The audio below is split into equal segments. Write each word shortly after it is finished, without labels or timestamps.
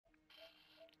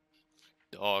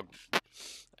Dog.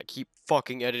 I keep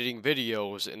fucking editing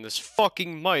videos, and this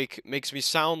fucking mic makes me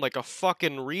sound like a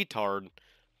fucking retard.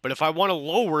 But if I want to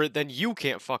lower it, then you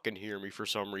can't fucking hear me for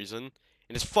some reason.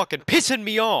 And it's fucking pissing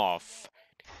me off.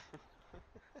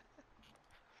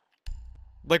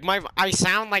 Like I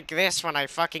sound like this when I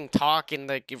fucking talk in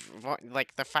the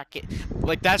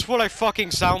that's what I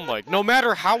fucking sound like. No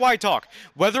matter how I talk,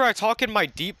 whether I talk in my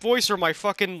deep voice or my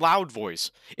fucking loud voice,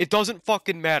 it doesn't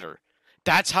fucking matter.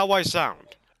 That's how I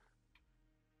sound.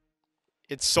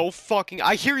 It's so fucking.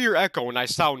 I hear your echo and I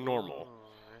sound normal.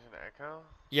 There's an echo?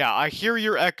 Yeah, I hear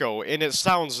your echo and it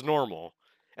sounds normal.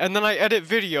 And then I edit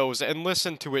videos and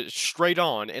listen to it straight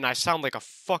on, and I sound like a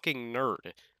fucking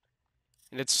nerd.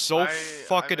 And it's so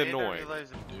fucking annoying. Dude,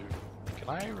 can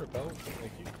I rebel?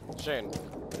 Thank you. Shane.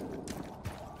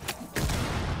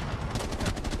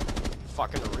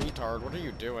 Fucking retard, what are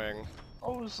you doing?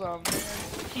 Oh, man.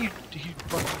 He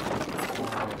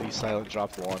fucking... he silent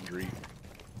dropped laundry.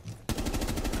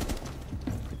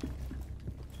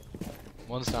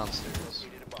 One's downstairs.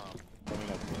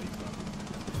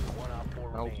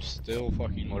 Nope, still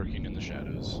fucking lurking in the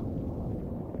shadows.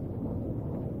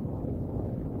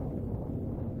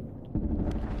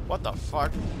 What the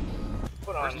fuck?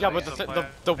 Yeah, but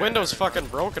the window's fucking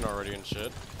broken already and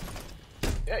shit.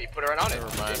 Yeah, you put it right on it.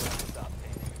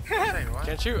 Never mind.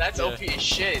 Can't you? That's OP as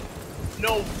shit.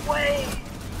 No way!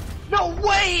 No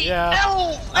way! Yeah.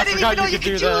 No! I didn't even know you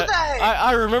could do that!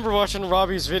 I remember watching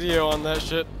Robbie's video on that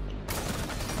shit.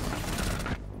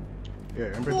 Yeah,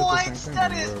 Ember did What? the same thing.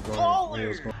 That when is we were going-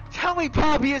 baller! Tell me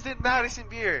Bobby isn't Madison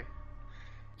Beer.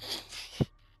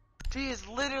 He is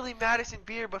literally Madison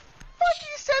Beer, but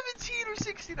fucking 17 or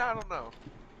 16, I don't know.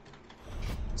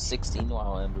 16?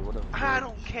 Wow, Ember, what a... I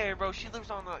don't care, bro. She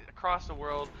lives on across the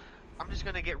world. I'm just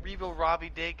gonna get Revo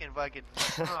Robbie Dick and fucking...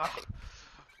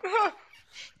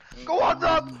 Go on,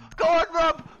 Rob! Go on,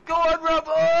 Rob! Go on, Rob!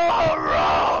 Oh,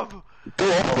 Rob!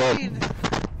 Go on, Rob!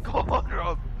 Go on,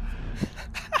 Rob!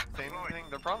 Same thing,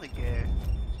 they're probably gay.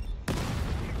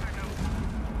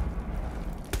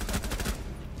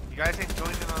 You guys ain't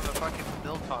joining on the fucking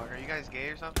mill talk. Are you guys gay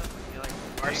or something? You like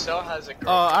Marcel has a girl.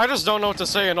 I just don't know what to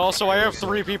say, and also I have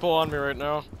 3 people on me right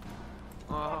now.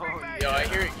 Oh, Yo, I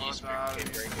hear yeah. East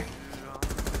kid breaking.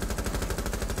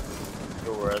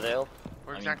 Yo, where are they all?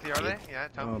 Where exactly are they? Yeah,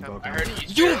 tell me. Oh, I heard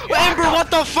East. You, Amber,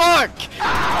 what the fuck?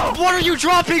 What are you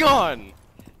dropping on?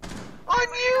 On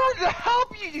you to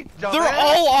help you, you dumbass! They're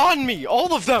all on me,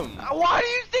 all of them. Why do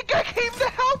you think I came to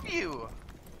help you?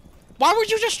 Why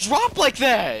would you just drop like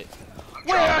that?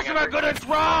 Where else am I gonna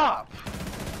drop?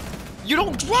 You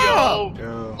don't drop.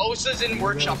 Yo. Osa's in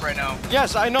workshop right now.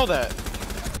 Yes, I know that.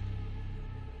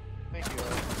 Thank you.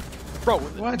 Bro,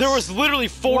 What? there was literally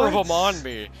 4 of What? them on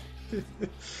me.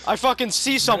 I fucking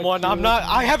see someone,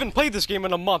 I haven't played this game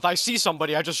in a month, I see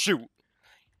somebody, I just shoot.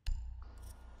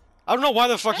 I don't know why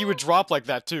the fuck you would drop like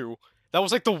that, too. That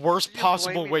was like the worst You're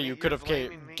possible blaming way me, you you're could have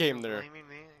blaming me, came you're there. blaming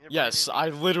me, you're Yes,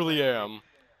 blaming I me. literally am.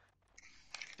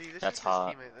 See, this That's is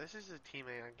hot. His teammate. This is a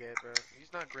teammate I get, bro.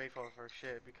 He's not grateful for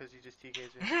shit because he just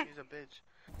TKs me. He's a bitch.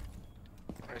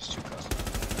 There's 2 customers.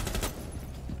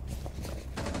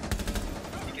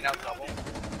 Taking out double.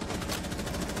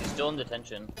 He's still in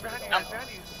detention.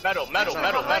 Metal.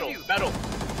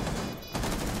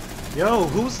 Yo,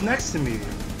 who's next to me?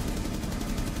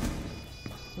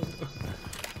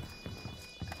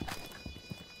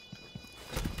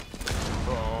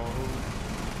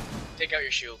 Take out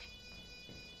your shield.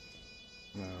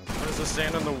 No. What is this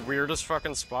stand in the weirdest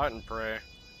fucking spot and pray?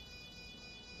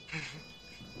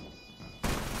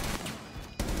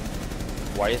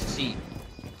 Why is C?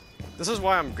 This is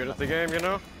why I'm good at the game, you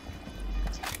know?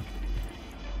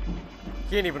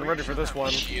 He ain't even ready for this one.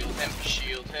 Shield him.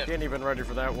 He ain't even ready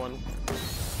for that one.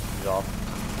 He's off.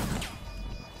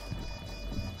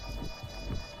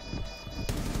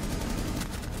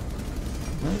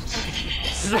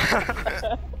 Is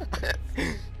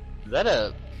that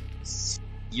a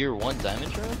year 1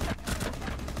 diamond shard?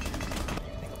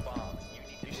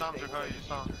 You saw him, Draco, you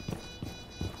saw him.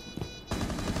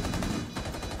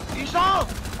 You saw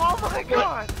him! Oh my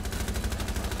god!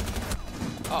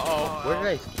 Uh-oh. Where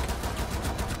did I?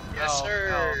 Yes,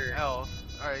 sir. L.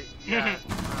 Alright, yeah.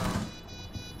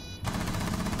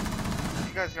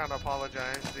 You guys gotta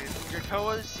apologize, dude. Your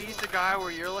Toa sees the guy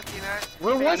where you're looking at.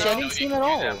 Where was he? I didn't see him at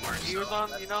all. He was on,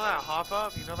 you know that hop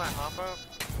up? You know that hop up?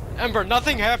 Ember,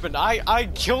 nothing happened. I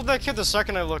killed that kid the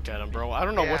second I looked at him, bro. I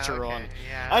don't know what you're on.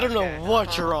 Yeah, I don't know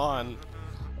what you're on.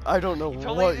 I don't know You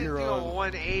totally what didn't you're do a on.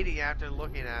 180 after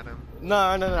looking at him. No,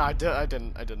 I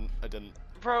didn't.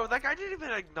 Bro, that guy didn't even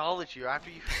acknowledge you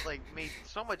after you like made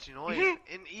so much noise,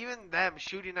 and even them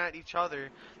shooting at each other,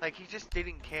 like he just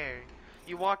didn't care.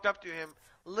 You walked up to him,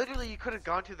 literally you could have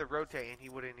gone to the rotate and he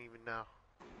wouldn't even know.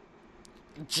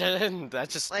 Jen,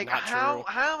 that's just Like not how true.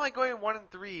 am I going 1 and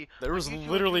 3? There was when you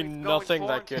two literally are going nothing 4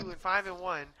 that and 2 could. and 5 and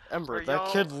 1. Ember, where that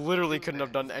y'all kid literally doing couldn't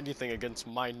have that. done anything against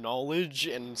my knowledge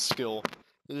and skill.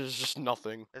 There's just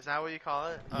nothing. Is that what you call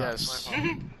it? Yes. My fault.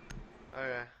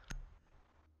 Okay.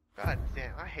 God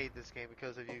damn, I hate this game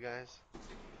because of you guys.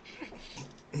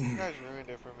 You guys ruined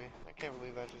it for me. I can't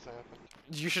believe that just happened.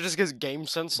 You should just get game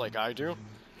sense like I do. You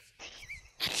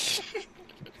have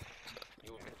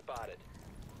been spotted.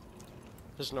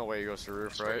 There's no way he goes to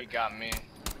roof, Swear He right? got me.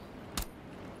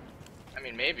 I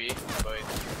mean, maybe, but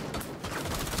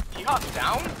he hopped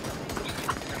down.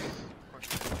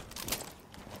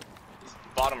 He's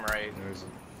bottom right. There's,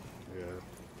 yeah.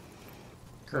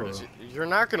 Curtis, Oh. you're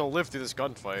not gonna live through this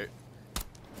gunfight.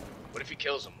 What if he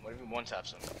kills him? What if he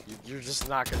one-taps him? You're just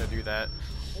not gonna do that.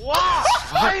 Wow!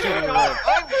 I'm Fucking done! rip.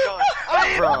 I'm done! I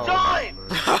am Bro.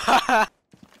 done!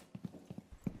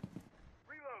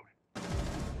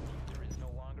 There is no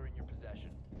longer in your possession.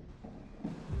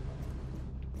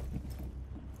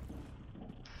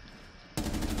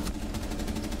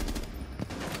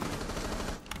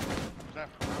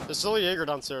 There's still a Jaeger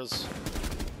downstairs.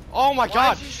 Oh my Why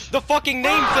god! did you- The fucking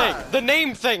name thing! The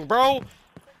name thing, bro! I'm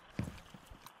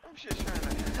just trying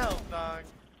to help, dog.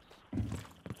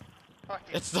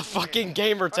 Fucking It's the shit. fucking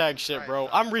gamer tag Fucking shit, Christ, bro. dog.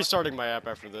 I'm restarting my app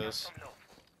after this.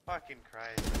 Fucking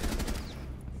Christ.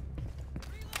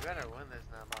 You better win this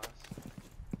now, boss.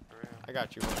 For real. I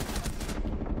got you.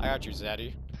 I got you,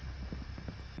 Zaddy.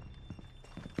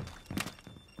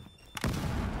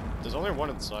 There's only one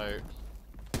in sight.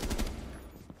 It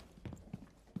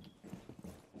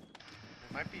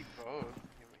might be both.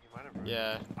 He might have rotated.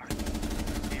 Yeah.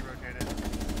 He rotated.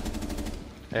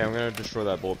 Hey, I'm gonna destroy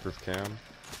that bulletproof cam.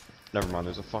 Never mind,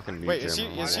 there's a fucking meat Wait, jam is he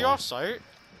on the is he wall. off site?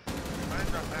 Might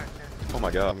drop back, yeah. Oh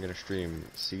my god, I'm gonna stream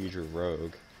Siege or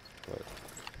Rogue. But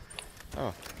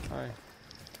oh, hi.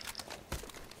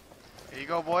 Here you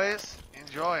go, boys.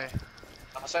 Enjoy.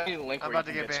 I'll send you the link. I'm where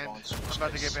about you to can get banned. spawns. I'm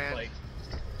about to get banned. Like,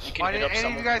 you can Why hit didn't up any of you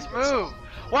someone guys who gets move?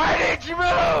 Why didn't you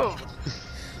move?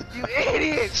 You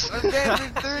idiots! I'm dead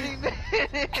in 30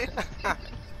 minutes!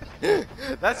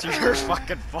 That's your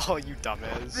fucking fault, you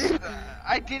dumbass. Dude,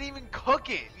 I didn't even cook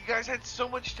it. You guys had so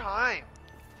much time.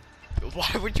 Why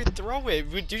would you throw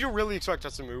it? Do you really expect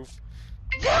us to move?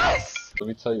 Yes! Let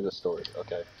me tell you the story,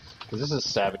 okay? Because this is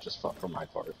savage as fuck from my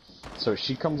part. So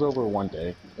she comes over one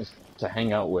day to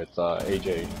hang out with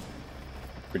AJ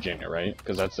Virginia, right?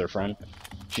 Because that's their friend.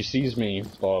 She sees me,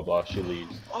 blah blah blah, she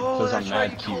leaves. Oh, Says I'm that's right.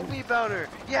 You mad told cute. me about her.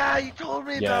 Yeah, you told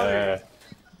me about her.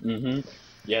 Yeah.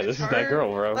 Yeah, this It's is that her.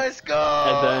 girl, bro. Let's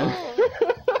go.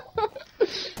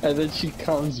 And then she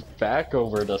comes back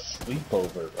over to sleep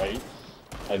over, right?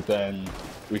 And then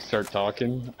we start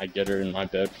talking. I get her in my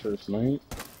bed first night.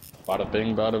 Bada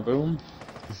bing, bada boom.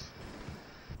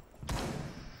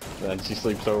 Then she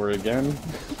sleeps over again.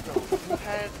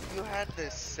 You had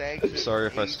this segment. Sorry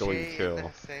if I stole your AJ kill. In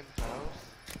the same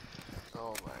house.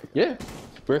 Oh my. Yeah,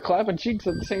 we're clapping cheeks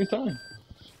at the same time.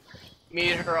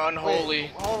 Meet her unholy.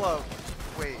 Wait, hold up.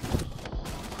 Wait.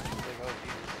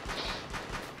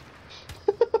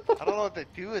 I don't know what to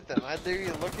do with them. I literally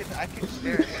look at. I can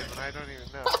stare at him and I don't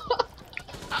even know.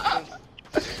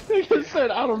 Like I said,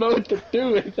 I don't know what to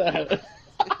do with that.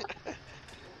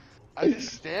 I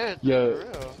just stare at them Yeah.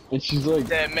 for real. And she's like,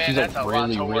 Yeah, man, she's that's like a lot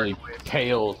really, to work really with.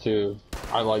 pale too.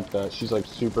 I like that. She's like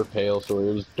super pale, so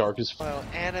it was dark as fuck. Well,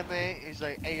 anime is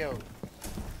like, hey yo.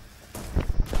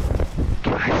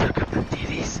 Can I look up the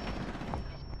titties?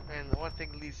 And one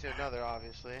thing leads to another,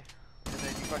 obviously. And then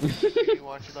you fucking you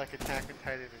watch it like Attack on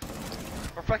Titan or something.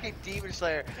 Or fucking Demon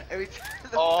Slayer. Every time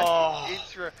the Oh.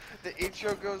 fucking the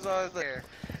intro goes on, it's like,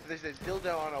 there's this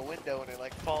dildo on a window and it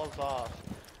like falls off.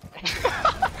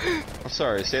 I'm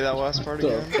sorry, say that last part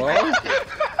The again. fuck?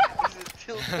 There's a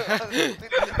dildo on the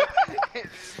window and it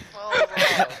just falls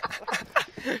off.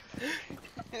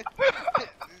 It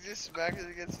just smacks it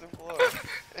against the floor.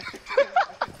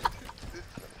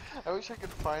 I wish I could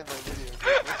find that video.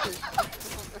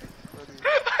 I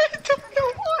don't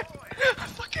know what.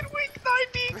 Fucking weak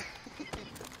 90.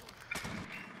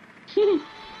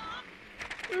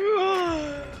 Let me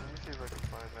see if I can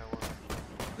find that one.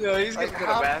 Yo, he's Like getting good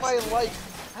at half my basket.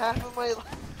 half of my legs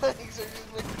are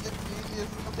just making the devious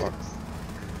lips.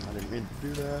 I didn't mean to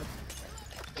do that.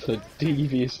 The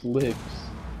devious lips.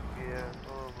 Yeah,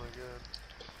 oh my god.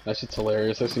 That shit's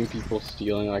hilarious. I've seen people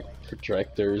stealing like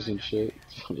projectors and shit.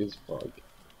 It's funny as fuck.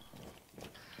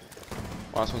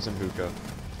 Last one's in hookah.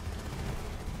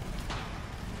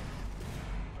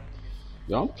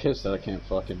 Yo, I'm pissed that I can't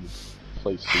fucking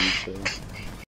play Siege, though.